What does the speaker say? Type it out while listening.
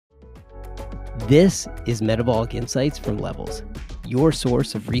This is Metabolic Insights from Levels, your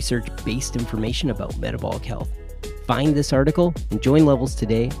source of research-based information about metabolic health. Find this article and join Levels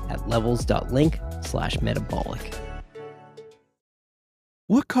today at levels.link/metabolic.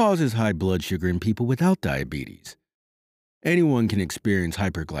 What causes high blood sugar in people without diabetes? Anyone can experience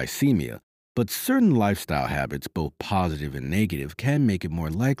hyperglycemia, but certain lifestyle habits, both positive and negative, can make it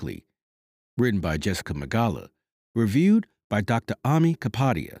more likely. Written by Jessica Magala, reviewed by Dr. Ami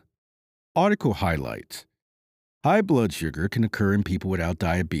Kapadia. Article highlights: high blood sugar can occur in people without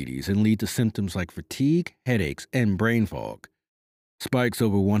diabetes and lead to symptoms like fatigue, headaches, and brain fog. Spikes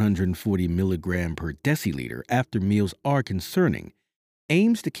over 140 milligram per deciliter after meals are concerning.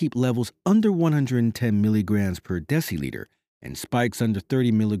 Aims to keep levels under 110 milligrams per deciliter and spikes under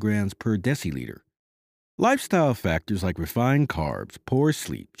 30 milligrams per deciliter. Lifestyle factors like refined carbs, poor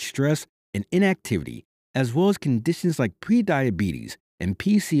sleep, stress, and inactivity, as well as conditions like prediabetes and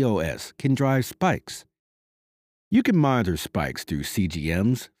PCOS, can drive spikes. You can monitor spikes through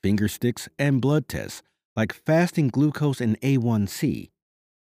CGMs, finger sticks, and blood tests like fasting glucose and A1C.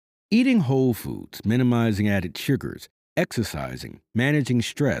 Eating whole foods, minimizing added sugars, exercising, managing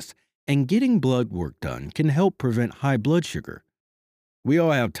stress, and getting blood work done can help prevent high blood sugar. We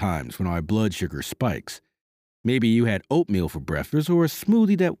all have times when our blood sugar spikes. Maybe you had oatmeal for breakfast or a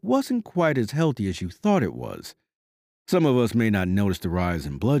smoothie that wasn't quite as healthy as you thought it was. Some of us may not notice the rise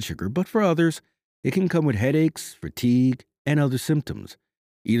in blood sugar, but for others, it can come with headaches, fatigue, and other symptoms,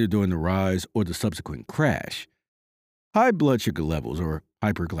 either during the rise or the subsequent crash. High blood sugar levels, or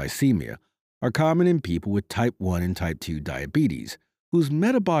hyperglycemia, are common in people with type 1 and type 2 diabetes, whose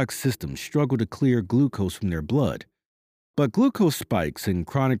metabolic systems struggle to clear glucose from their blood. But glucose spikes and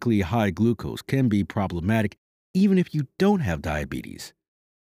chronically high glucose can be problematic even if you don't have diabetes.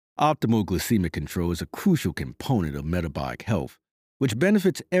 Optimal glycemic control is a crucial component of metabolic health, which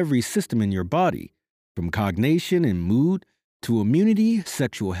benefits every system in your body, from cognition and mood to immunity,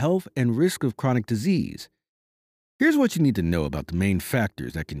 sexual health, and risk of chronic disease. Here's what you need to know about the main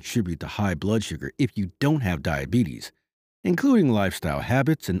factors that contribute to high blood sugar if you don't have diabetes, including lifestyle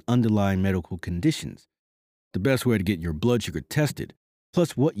habits and underlying medical conditions, the best way to get your blood sugar tested,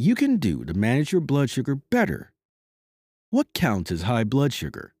 plus what you can do to manage your blood sugar better. What counts as high blood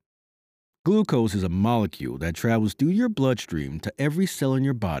sugar? Glucose is a molecule that travels through your bloodstream to every cell in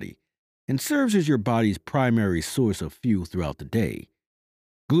your body and serves as your body's primary source of fuel throughout the day.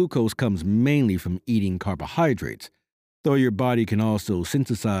 Glucose comes mainly from eating carbohydrates, though your body can also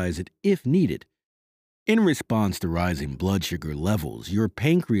synthesize it if needed. In response to rising blood sugar levels, your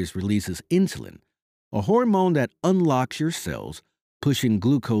pancreas releases insulin, a hormone that unlocks your cells, pushing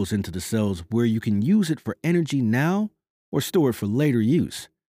glucose into the cells where you can use it for energy now or store it for later use.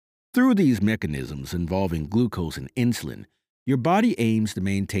 Through these mechanisms involving glucose and insulin, your body aims to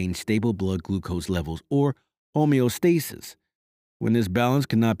maintain stable blood glucose levels, or homeostasis. When this balance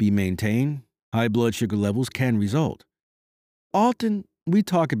cannot be maintained, high blood sugar levels can result. Often, we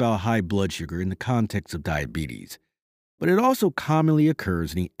talk about high blood sugar in the context of diabetes, but it also commonly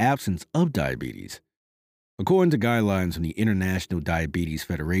occurs in the absence of diabetes. According to guidelines from the International Diabetes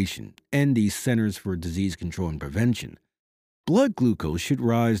Federation and the Centers for Disease Control and Prevention, blood glucose should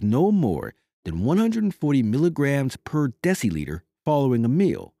rise no more than 140 milligrams per deciliter following a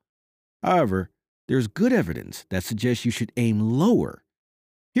meal. However, there's good evidence that suggests you should aim lower.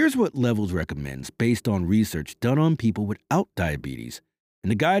 Here's what Levels recommends based on research done on people without diabetes and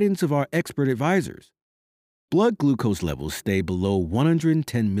the guidance of our expert advisors. Blood glucose levels stay below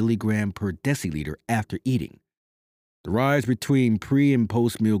 110 milligram per deciliter after eating. The rise between pre- and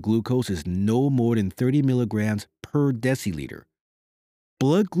post-meal glucose is no more than 30 milligrams per deciliter.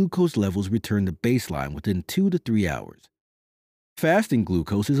 Blood glucose levels return to baseline within 2 to 3 hours. Fasting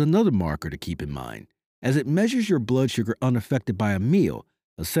glucose is another marker to keep in mind, as it measures your blood sugar unaffected by a meal,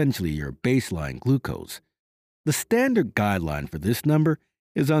 essentially your baseline glucose. The standard guideline for this number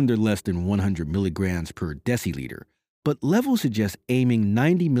is under less than 100 milligrams per deciliter, but Levels suggest aiming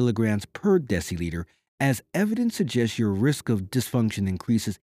 90 milligrams per deciliter, as evidence suggests your risk of dysfunction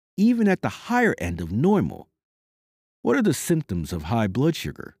increases even at the higher end of normal. What are the symptoms of high blood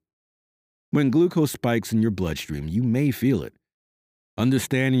sugar? When glucose spikes in your bloodstream, you may feel it.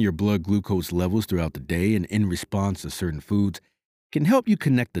 Understanding your blood glucose levels throughout the day and in response to certain foods can help you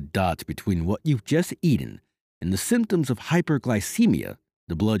connect the dots between what you've just eaten and the symptoms of hyperglycemia,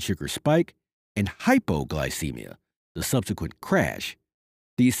 the blood sugar spike, and hypoglycemia, the subsequent crash.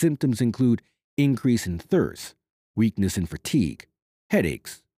 These symptoms include increase in thirst, weakness and fatigue,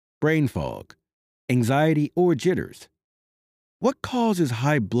 headaches, brain fog, anxiety, or jitters. What causes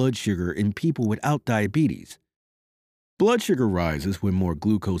high blood sugar in people without diabetes? Blood sugar rises when more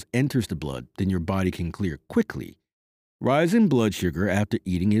glucose enters the blood than your body can clear quickly. Rising blood sugar after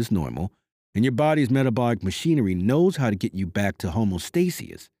eating is normal, and your body's metabolic machinery knows how to get you back to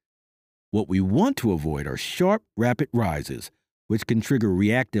homeostasis. What we want to avoid are sharp, rapid rises, which can trigger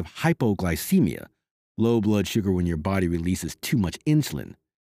reactive hypoglycemia, low blood sugar when your body releases too much insulin.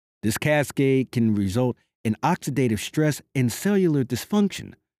 This cascade can result in oxidative stress and cellular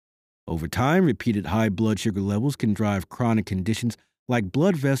dysfunction. Over time, repeated high blood sugar levels can drive chronic conditions like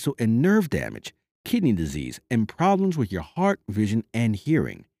blood vessel and nerve damage, kidney disease, and problems with your heart, vision, and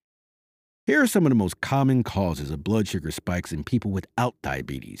hearing. Here are some of the most common causes of blood sugar spikes in people without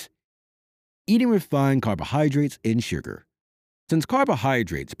diabetes. Eating refined carbohydrates and sugar. Since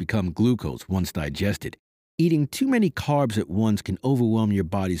carbohydrates become glucose once digested, eating too many carbs at once can overwhelm your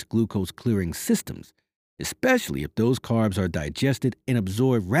body's glucose-clearing systems, especially if those carbs are digested and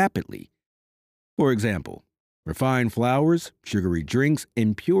absorbed rapidly. For example, refined flours, sugary drinks,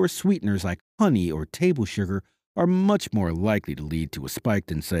 and pure sweeteners like honey or table sugar are much more likely to lead to a spike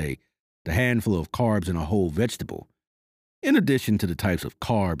than, say, the handful of carbs in a whole vegetable. In addition to the types of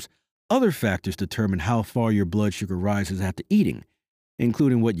carbs, other factors determine how far your blood sugar rises after eating,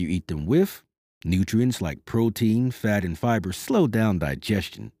 including what you eat them with. Nutrients like protein, fat, and fiber slow down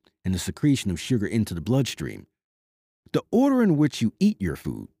digestion and the secretion of sugar into the bloodstream. The order in which you eat your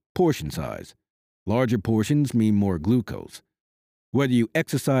food, portion size. Larger portions mean more glucose. Whether you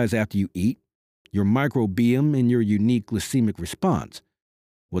exercise after you eat, your microbiome, and your unique glycemic response.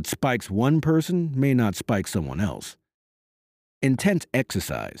 What spikes one person may not spike someone else. Intense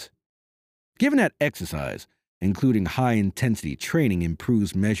exercise. Given that exercise, including high-intensity training,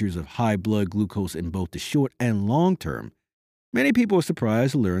 improves measures of high blood glucose in both the short and long term, many people are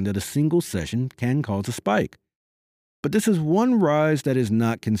surprised to learn that a single session can cause a spike. But this is one rise that is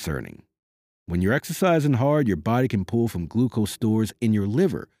not concerning. When you're exercising hard, your body can pull from glucose stores in your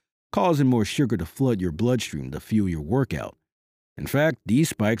liver, causing more sugar to flood your bloodstream to fuel your workout. In fact, these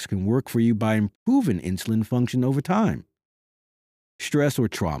spikes can work for you by improving insulin function over time. Stress or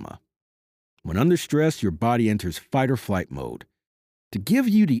trauma. When under stress, your body enters fight or flight mode. To give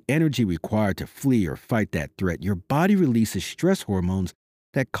you the energy required to flee or fight that threat, your body releases stress hormones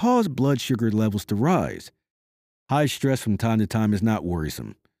that cause blood sugar levels to rise. High stress from time to time is not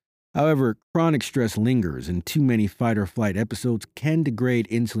worrisome. However, chronic stress lingers, and too many fight or flight episodes can degrade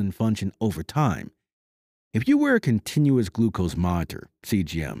insulin function over time. If you wear a continuous glucose monitor,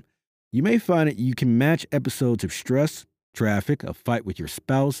 CGM, you may find that you can match episodes of stress, traffic, a fight with your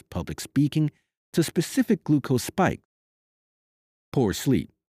spouse, public speaking, to specific glucose spikes. Poor sleep.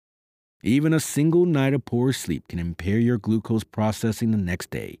 Even a single night of poor sleep can impair your glucose processing the next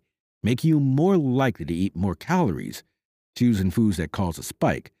day, making you more likely to eat more calories, choosing foods that cause a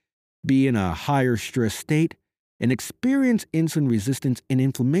spike, be in a higher stress state, and experience insulin resistance and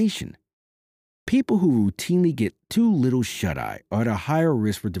inflammation. People who routinely get too little shut-eye are at a higher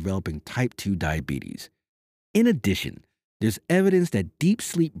risk for developing type 2 diabetes. In addition, there's evidence that deep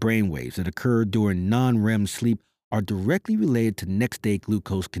sleep brainwaves that occur during non-REM sleep are directly related to next-day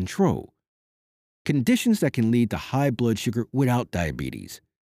glucose control, conditions that can lead to high blood sugar without diabetes.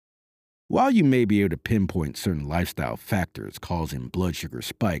 While you may be able to pinpoint certain lifestyle factors causing blood sugar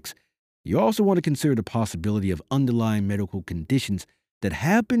spikes, you also want to consider the possibility of underlying medical conditions that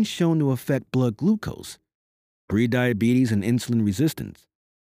have been shown to affect blood glucose: prediabetes and insulin resistance.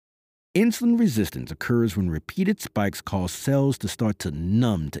 Insulin resistance occurs when repeated spikes cause cells to start to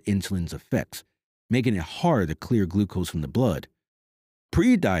numb to insulin's effects, making it harder to clear glucose from the blood.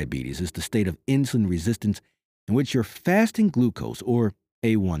 Prediabetes is the state of insulin resistance in which your fasting glucose, or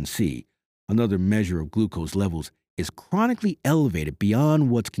A1C, another measure of glucose levels, is chronically elevated beyond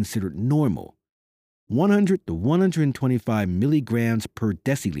what's considered normal, 100 to 125 milligrams per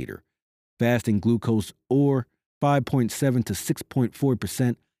deciliter, fasting glucose, or 5.7 to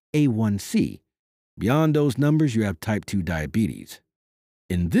 6.4% A1C. Beyond those numbers, you have type 2 diabetes.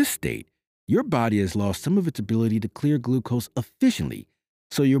 In this state, your body has lost some of its ability to clear glucose efficiently,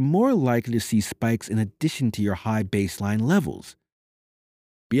 so you're more likely to see spikes in addition to your high baseline levels.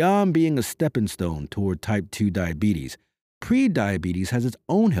 Beyond being a stepping stone toward type 2 diabetes, prediabetes has its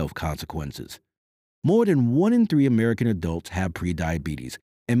own health consequences. More than 1 in 3 American adults have prediabetes,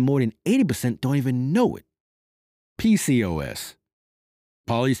 and more than 80% don't even know it. PCOS.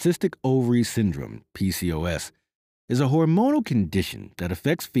 Polycystic ovary syndrome, PCOS, is a hormonal condition that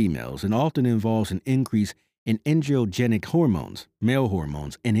affects females and often involves an increase in androgenic hormones, male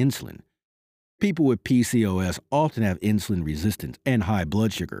hormones, and insulin. People with PCOS often have insulin resistance and high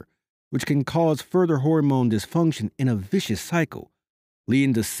blood sugar, which can cause further hormone dysfunction in a vicious cycle,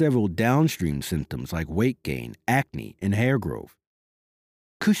 leading to several downstream symptoms like weight gain, acne, and hair growth.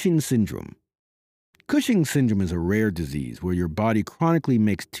 Cushing syndrome. Cushing syndrome is a rare disease where your body chronically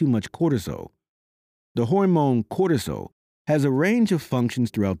makes too much cortisol. The hormone cortisol has a range of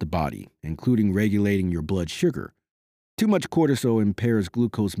functions throughout the body, including regulating your blood sugar. Too much cortisol impairs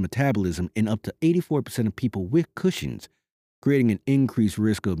glucose metabolism in up to 84% of people with Cushing's, creating an increased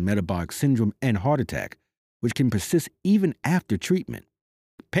risk of metabolic syndrome and heart attack, which can persist even after treatment.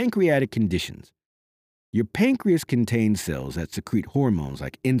 Pancreatic conditions. Your pancreas contains cells that secrete hormones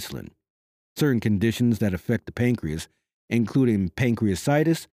like insulin. Certain conditions that affect the pancreas, including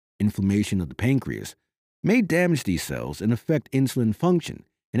pancreatitis, inflammation of the pancreas, may damage these cells and affect insulin function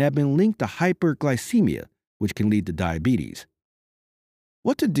and have been linked to hyperglycemia, which can lead to diabetes.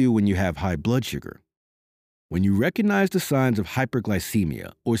 What to do when you have high blood sugar? When you recognize the signs of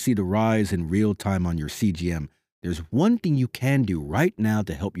hyperglycemia or see the rise in real time on your CGM, there's one thing you can do right now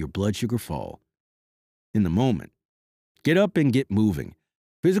to help your blood sugar fall. In the moment, get up and get moving.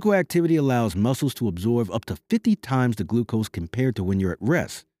 Physical activity allows muscles to absorb up to 50 times the glucose compared to when you're at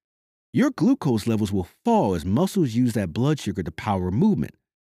rest. Your glucose levels will fall as muscles use that blood sugar to power movement.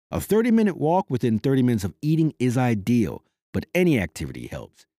 A 30-minute walk within 30 minutes of eating is ideal, but any activity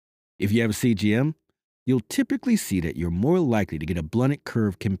helps. If you have a CGM, you'll typically see that you're more likely to get a blunted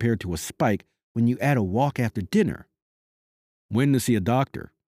curve compared to a spike when you add a walk after dinner. When to see a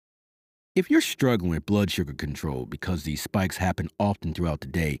doctor? If you're struggling with blood sugar control because these spikes happen often throughout the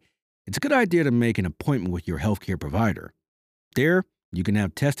day, it's a good idea to make an appointment with your healthcare provider. There, you can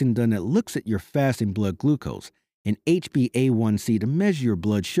have testing done that looks at your fasting blood glucose and HbA1c to measure your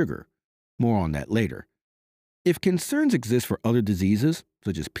blood sugar. More on that later. If concerns exist for other diseases,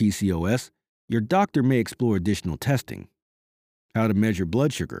 such as PCOS, your doctor may explore additional testing. How to measure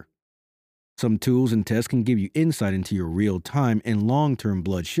blood sugar. Some tools and tests can give you insight into your real-time and long-term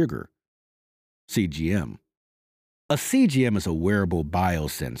blood sugar. CGM. A CGM is a wearable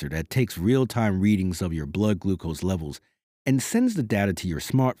biosensor that takes real-time readings of your blood glucose levels and sends the data to your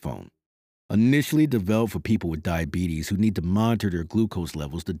smartphone. Initially developed for people with diabetes who need to monitor their glucose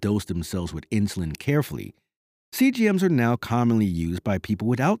levels to dose themselves with insulin carefully, CGMs are now commonly used by people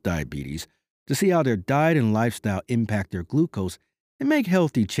without diabetes to see how their diet and lifestyle impact their glucose and make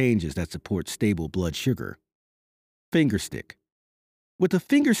healthy changes that support stable blood sugar. Fingerstick. With a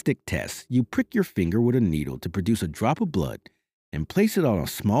fingerstick test, you prick your finger with a needle to produce a drop of blood and place it on a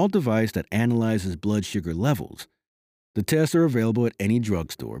small device that analyzes blood sugar levels. The tests are available at any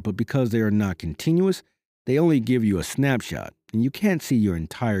drugstore, but because they are not continuous, they only give you a snapshot, and you can't see your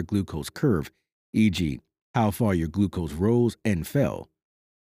entire glucose curve, e.g., how far your glucose rose and fell.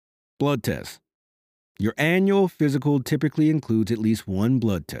 Blood tests. Your annual physical typically includes at least one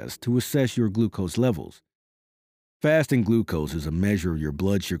blood test to assess your glucose levels. Fasting glucose is a measure of your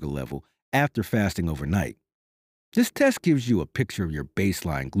blood sugar level after fasting overnight. This test gives you a picture of your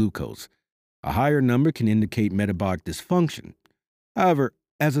baseline glucose. A higher number can indicate metabolic dysfunction. However,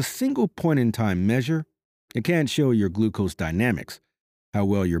 as a single point-in-time measure, it can't show your glucose dynamics, how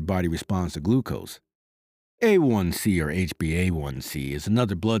well your body responds to glucose. A1C or HbA1c is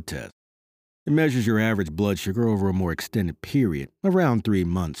another blood test. It measures your average blood sugar over a more extended period, around 3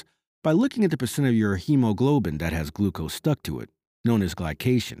 months, by looking at the percent of your hemoglobin that has glucose stuck to it, known as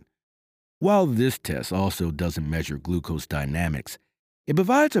glycation. While this test also doesn't measure glucose dynamics, it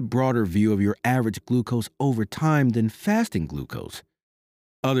provides a broader view of your average glucose over time than fasting glucose.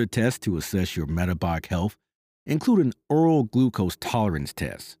 Other tests to assess your metabolic health include an oral glucose tolerance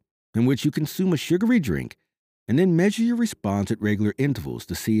test, in which you consume a sugary drink and then measure your response at regular intervals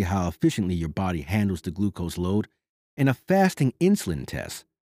to see how efficiently your body handles the glucose load, and a fasting insulin test.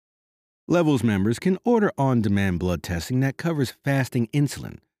 Levels members can order on-demand blood testing that covers fasting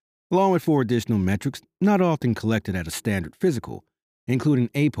insulin, along with 4 additional metrics not often collected at a standard physical, including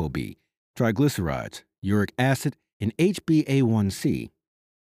ApoB, triglycerides, uric acid, and HbA1c.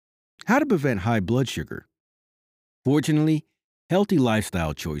 How to prevent high blood sugar? Fortunately, healthy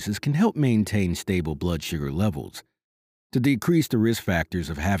lifestyle choices can help maintain stable blood sugar levels. To decrease the risk factors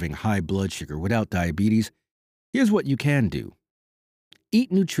of having high blood sugar without diabetes, here's what you can do.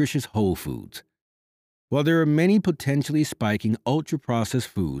 Eat nutritious whole foods. While there are many potentially spiking ultra-processed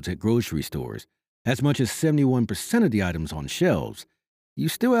foods at grocery stores, as much as 71% of the items on shelves, you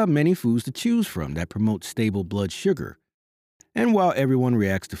still have many foods to choose from that promote stable blood sugar. And while everyone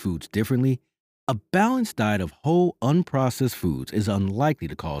reacts to foods differently, a balanced diet of whole, unprocessed foods is unlikely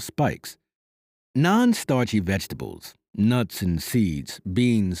to cause spikes. Non-starchy vegetables, nuts and seeds,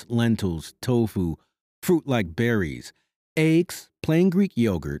 beans, lentils, tofu, fruit like berries, eggs, plain Greek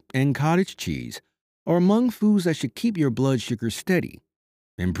yogurt, and cottage cheese are among foods that should keep your blood sugar steady.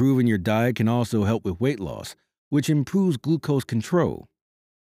 Improving your diet can also help with weight loss, which improves glucose control.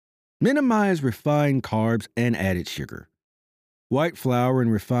 Minimize refined carbs and added sugar. White flour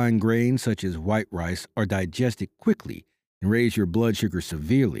and refined grains such as white rice are digested quickly and raise your blood sugar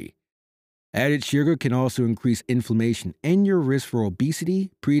severely. Added sugar can also increase inflammation and your risk for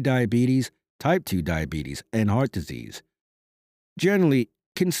obesity, prediabetes, type 2 diabetes, and heart disease. Generally,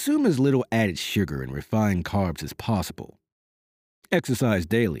 consume as little added sugar and refined carbs as possible. Exercise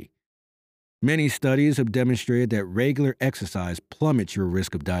daily. Many studies have demonstrated that regular exercise plummets your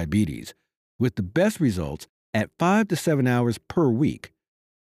risk of diabetes, with the best results at 5 to 7 hours per week.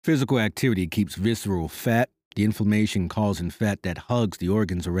 Physical activity keeps visceral fat, the inflammation-causing fat that hugs the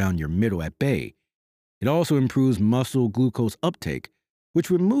organs around your middle, at bay. It also improves muscle glucose uptake, which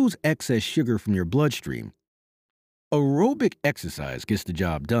removes excess sugar from your bloodstream. Aerobic exercise gets the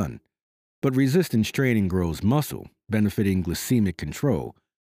job done, but resistance training grows muscle, benefiting glycemic control.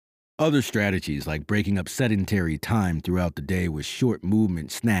 Other strategies like breaking up sedentary time throughout the day with short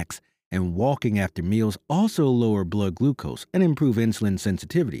movement snacks and walking after meals also lower blood glucose and improve insulin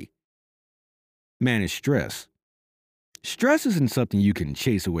sensitivity. Manage stress. Stress isn't something you can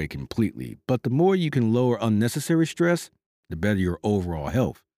chase away completely, but the more you can lower unnecessary stress, the better your overall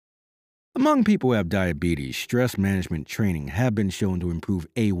health. Among people who have diabetes, stress management training have been shown to improve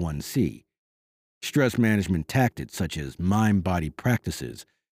A1C. Stress management tactics such as mind-body practices,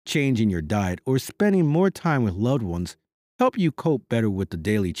 changing your diet, or spending more time with loved ones help you cope better with the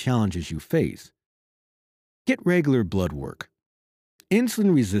daily challenges you face. Get regular blood work.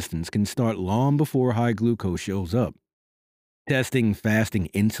 Insulin resistance can start long before high glucose shows up. Testing fasting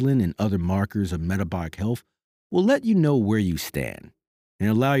insulin and other markers of metabolic health will let you know where you stand and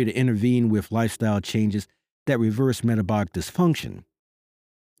allow you to intervene with lifestyle changes that reverse metabolic dysfunction.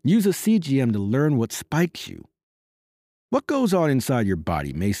 Use a CGM to learn what spikes you. What goes on inside your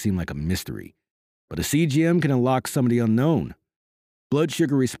body may seem like a mystery, but a CGM can unlock some of the unknown. Blood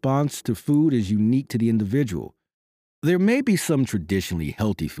sugar response to food is unique to the individual. There may be some traditionally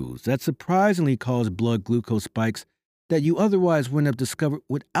healthy foods that surprisingly cause blood glucose spikes that you otherwise wouldn't have discovered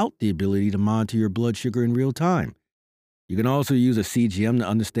without the ability to monitor your blood sugar in real time. You can also use a CGM to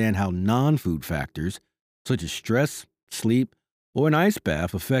understand how non-food factors, such as stress, sleep, or an ice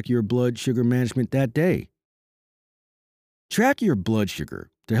bath, affect your blood sugar management that day. Track your blood sugar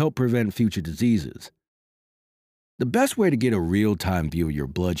to help prevent future diseases. The best way to get a real-time view of your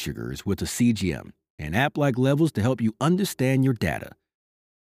blood sugar is with a CGM, an app like Levels to help you understand your data.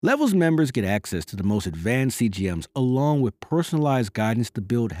 Levels members get access to the most advanced CGMs along with personalized guidance to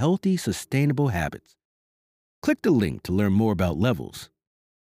build healthy, sustainable habits. Click the link to learn more about Levels.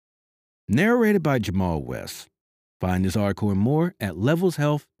 Narrated by Jamal West. Find this article and more at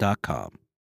levelshealth.com.